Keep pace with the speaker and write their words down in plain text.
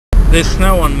There's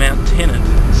snow on Mt Tennent,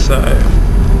 so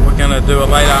we're going to do a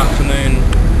late afternoon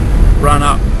run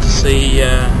up to see,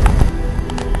 so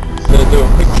do a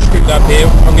quick scoot up here.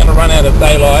 I'm going to run out of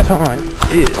daylight. Time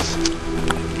is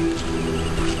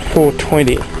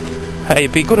 4:20. Hey,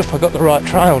 it'd be good if I got the right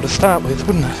trail to start with,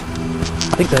 wouldn't it?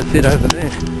 I think that's it over there.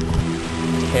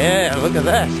 Yeah, look at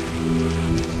that.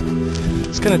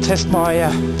 It's going to test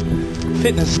my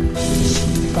fitness,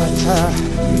 but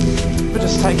we'll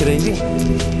just take it easy.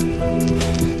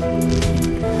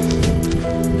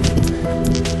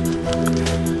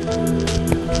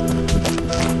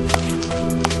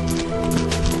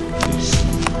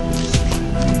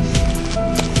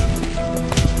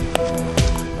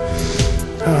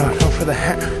 Go for the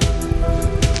hat.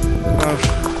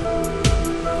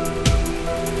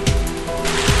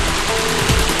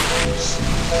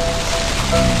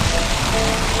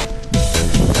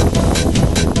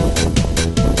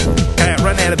 Okay, I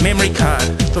ran out of memory card.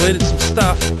 Deleted some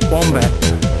stuff. Wombat.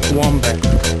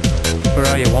 Where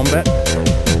are you, Wombat?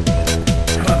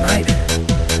 Hello, mate.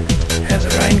 How's the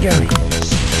rain going?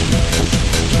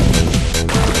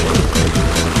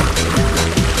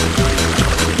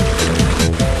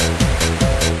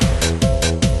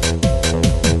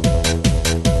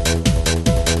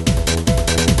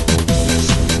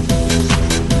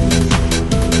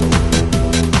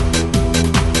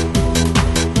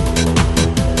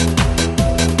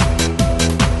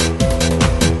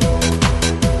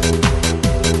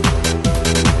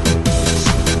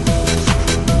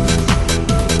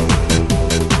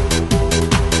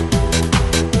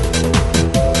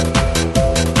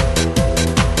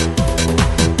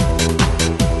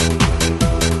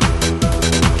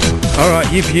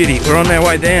 Alright, you beauty, we're on our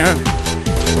way down.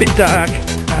 Bit dark,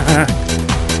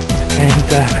 and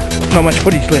not much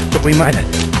footage left, but we made it.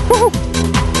 Woohoo!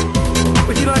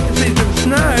 Would you like to see some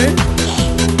snow?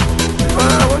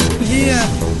 Oh, what's here?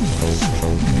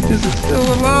 Is it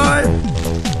still alive?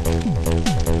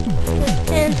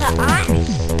 It's into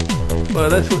ice. Well,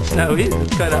 that's what snow is,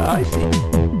 it's kind of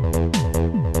icy.